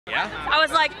Yeah? I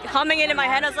was like humming it in my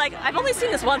head. I was like, I've only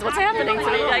seen this once. What's happening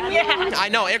to me? Like, yeah. I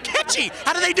know. They're catchy.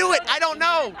 How do they do it? I don't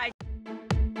know.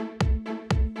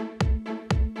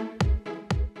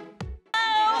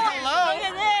 Hello. Look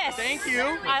at this. Thank you.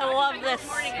 I love this.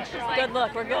 Good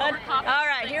look. We're good. All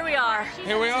right, here we are.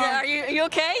 Here we are. Are you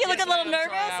okay? You look a little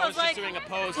nervous. I was like, just doing a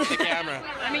pose with the camera.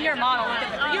 I mean, you're a model.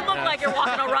 You look like you're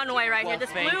walking a runway right here.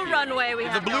 This blue runway we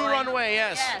have. The blue runway,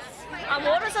 yes. Yes.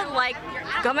 What was it like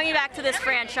coming back to this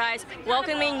franchise,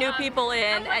 welcoming new people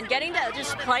in, and getting to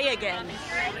just play again?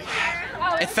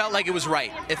 It felt like it was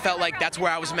right. It felt like that's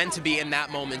where I was meant to be in that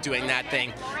moment doing that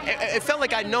thing. It felt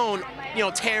like I'd known,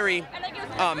 Terry,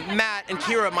 Matt, and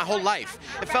Kira my whole life.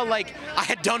 It felt like I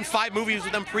had done 5 movies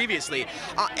with them previously.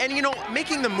 And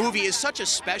making the movie is such a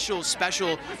special,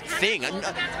 special thing.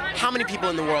 How many people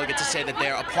in the world get to say that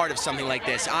they're a part of something like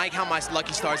this? I count my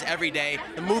lucky stars every day.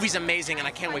 The movie's amazing, and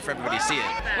I can't wait for everybody to see it.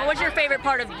 What was your favorite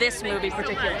part of this movie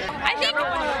particularly? I think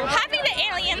having the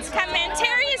aliens come in.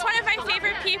 Terry is one of my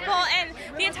favorite people, and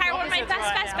the entire one of my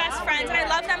best friends, and I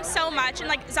love them so much. And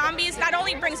like Zombies not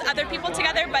only brings other people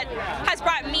together, but has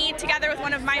brought me together with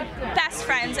one of my best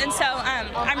friends, and so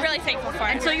I'm really thankful for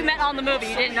it. And so you met on the movie,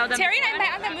 you didn't know them? Terry and I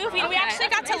met on the movie, and we actually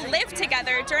got to live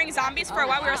together during Zombies for a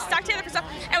while. We were stuck together for stuff,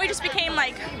 and we just became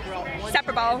like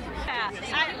inseparable. Yeah.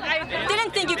 I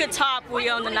didn't think you could top We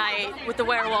Own the Night with the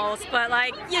Werewolves, but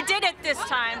like you did it this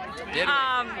time.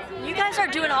 You guys are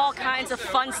doing all kinds of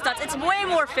fun stuff. It's way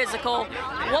more physical.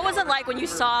 What was it like when you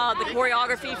saw the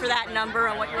choreography for that number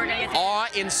and what you were going to get?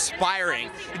 Awe-inspiring.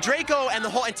 Draco and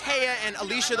and Taya and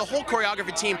Alicia, the whole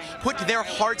choreography team, put their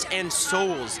hearts and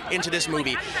souls into this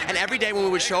movie. And every day when we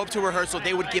would show up to rehearsal,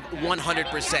 they would give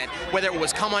 100%. Whether it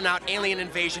was Come On Out, Alien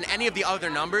Invasion, any of the other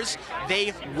numbers,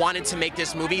 they wanted to make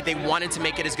this movie. They wanted to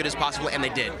make it as good as possible, and they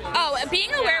did. Oh,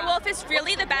 being a werewolf is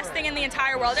really the best thing in the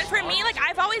entire world. And for me, like,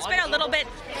 I've always been a little bit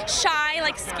shy,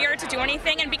 like scared to do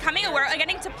anything, and becoming a werewolf,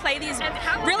 getting to play these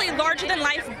really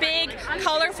larger-than-life, big,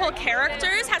 colorful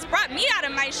characters has brought me out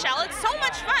of my shell. It's so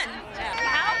much fun.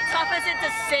 How tough is it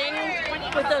to sing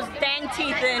with those bang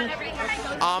teeth in?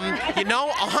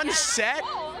 On set,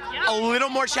 a little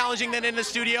more challenging than in the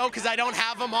studio because I don't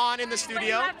have them on in the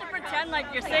studio. You have to pretend like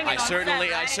you're singing. I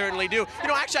certainly do.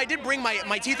 Actually, I did bring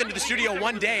my teeth into the studio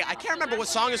one day. I can't remember what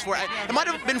song it's for. It might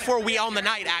have been for We Own the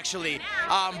Night, actually.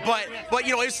 But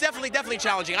it's definitely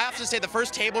challenging. I have to say the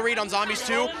first table read on Zombies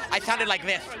 2, I sounded like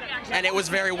this, and it was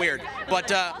very weird.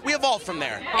 But we evolved from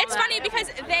there. It's funny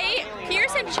because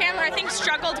Pearce and Chandler, I think,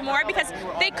 struggled more because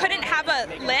they couldn't have a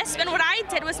lisp. And what I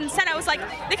did was instead, I was like,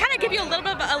 they kind of give you a little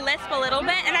bit of a lisp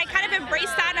and I kind of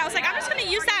embraced that, and I was like, I'm just going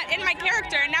to use that in my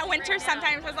character. And now Winter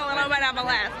sometimes has a little bit of a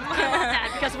lisp. I love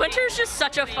that because Winter is just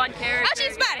such a fun character. Oh,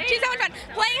 she's fun. She's so much fun.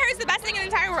 Playing her is the best thing in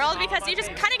the entire world because you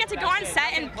just kind of get to go on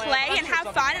set and play and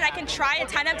have fun, and I can try a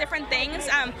ton of different things.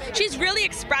 She's really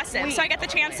expressive, so I get the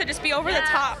chance to just be over the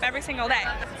top every single day.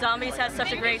 Zombies has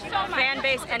such a great fan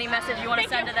base. Any message you want to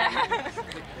send to them?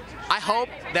 I hope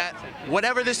that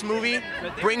whatever this movie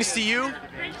brings to you,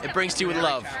 it brings to you with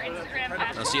love.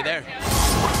 I'll see you there.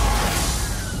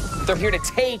 They're here to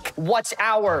take what's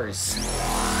ours.